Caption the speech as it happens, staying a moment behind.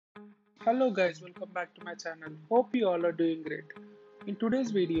Hello guys, welcome back to my channel. Hope you all are doing great. In today's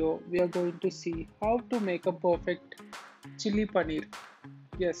video, we are going to see how to make a perfect chili paneer.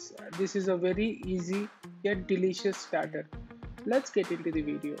 Yes, this is a very easy yet delicious starter. Let's get into the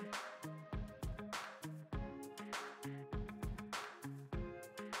video.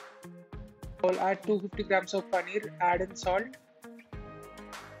 I'll add 250 grams of paneer, add in salt,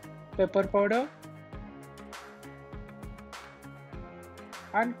 pepper powder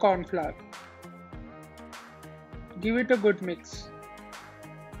and corn flour. Give it a good mix.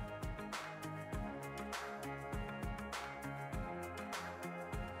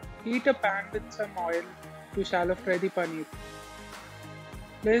 Heat a pan with some oil to shallow fry the paneer.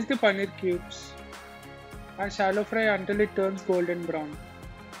 Place the paneer cubes and shallow fry until it turns golden brown.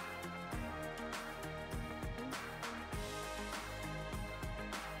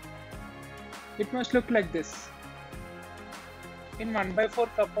 It must look like this. In 1/4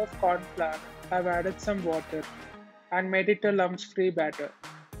 cup of corn flour, I've added some water and made it a lumps-free batter.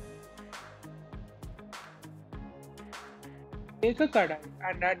 Take a kadai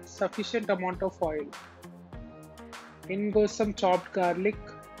and add sufficient amount of oil. In goes some chopped garlic,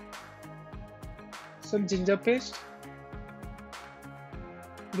 some ginger paste,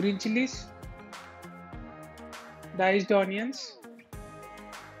 green chilies, diced onions,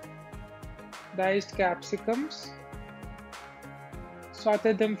 diced capsicums.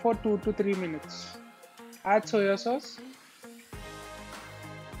 Saute them for 2 to 3 minutes. Add soya sauce,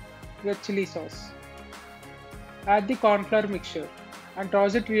 red chili sauce. Add the corn flour mixture and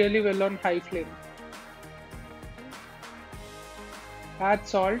toss it really well on high flame. Add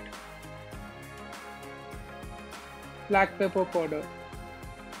salt, black pepper powder.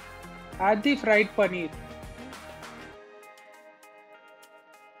 Add the fried paneer,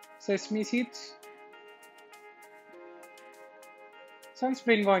 sesame seeds, some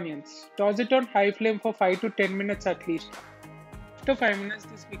spring onions. Toss it on high flame for 5 to 10 minutes at least. After 5 minutes,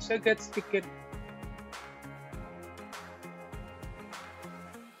 this mixture gets thickened.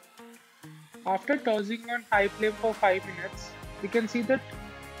 After tossing on high flame for 5 minutes, we can see that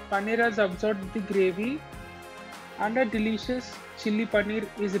paneer has absorbed the gravy and a delicious chili paneer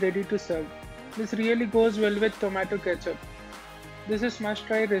is ready to serve. This really goes well with tomato ketchup. This is must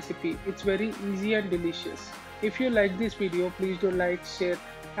try recipe. It's very easy and delicious. If you like this video, please do like, share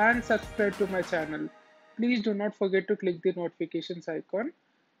and subscribe to my channel. Please do not forget to click the notifications icon.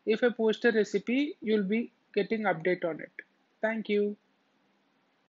 If I post a recipe, you'll be getting update on it. Thank you.